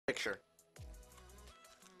picture.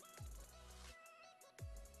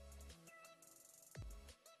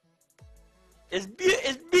 It's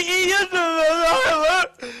beautiful,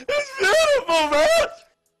 man.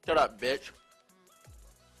 Shut up, bitch.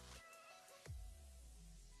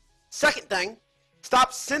 Second thing,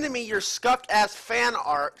 stop sending me your scuffed ass fan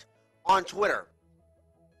art on Twitter.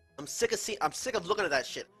 I'm sick of looking at that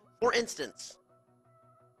shit. For instance,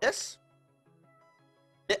 this.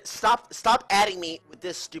 Stop adding me with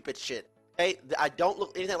this stupid shit. Okay, I don't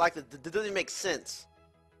look anything like this. It doesn't make sense.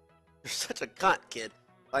 You're such a cunt, kid.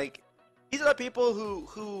 Like, these are the people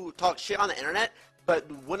who talk shit on the internet, but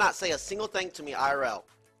will not say a single thing to me IRL.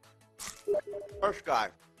 First guy.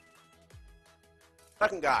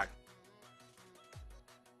 Second guy.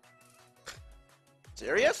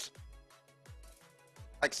 Serious?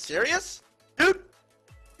 Like, serious? Dude,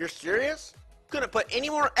 you're serious? Couldn't put any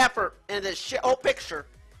more effort into this shit old picture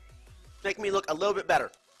to make me look a little bit better.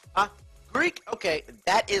 Huh? Greek? Okay,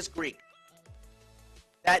 that is Greek.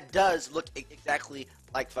 That does look exactly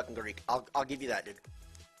like fucking Greek. I'll give you that, dude.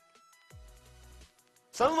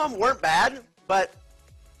 Some of them weren't bad, but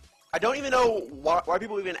I don't even know why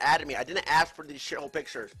people even added me. I didn't ask for these shithole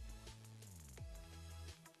pictures.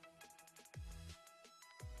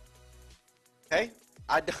 Okay?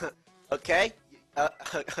 Okay?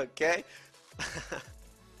 Okay?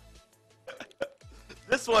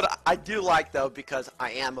 This one I do like, though, because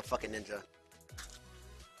I am a fucking ninja.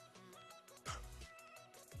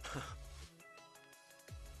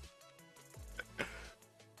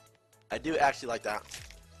 I do actually like that.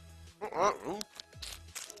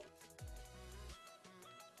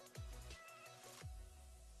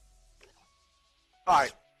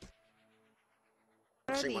 Alright.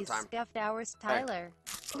 What are these scuffed hours, Tyler?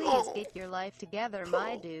 Please Oh. get your life together,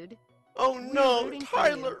 my dude. Oh no,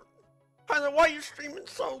 Tyler! Tyler, why are you streaming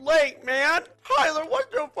so late, man? Tyler,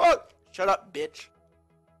 what the fuck? Shut up, bitch.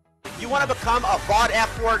 If you want to become a VOD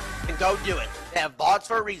F-word, then go do it. They have VODs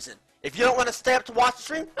for a reason. If you don't want to stay up to watch the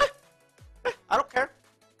stream, I don't care.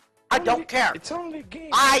 I don't care. It's only a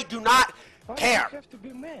game. I do not care. You have to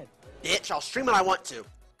be mad. Bitch, I'll stream when I want to.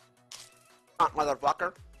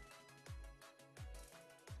 Motherfucker.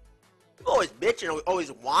 You always bitching, always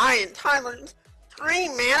whining. Tyler,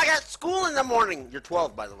 stream, man. I got school in the morning. You're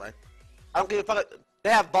 12, by the way. I don't give a fuck. They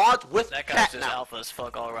have VODs with that guy's chat just now. alpha as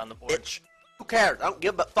fuck all around the board. Bitch. Who cares? I don't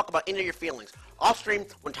give a fuck about any of your feelings. I'll stream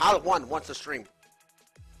when Tyler1 wants to stream.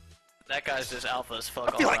 That guy's just alpha as fuck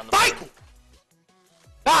I all feel around like the board.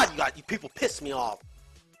 fighting! God, you people piss me off.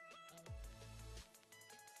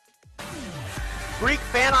 Greek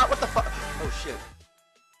fan art, what the fuck? Oh shit.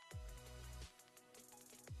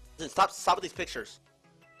 Listen, stop with these pictures.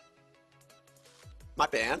 My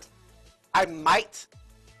banned? I might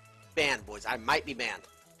ban, boys. I might be banned.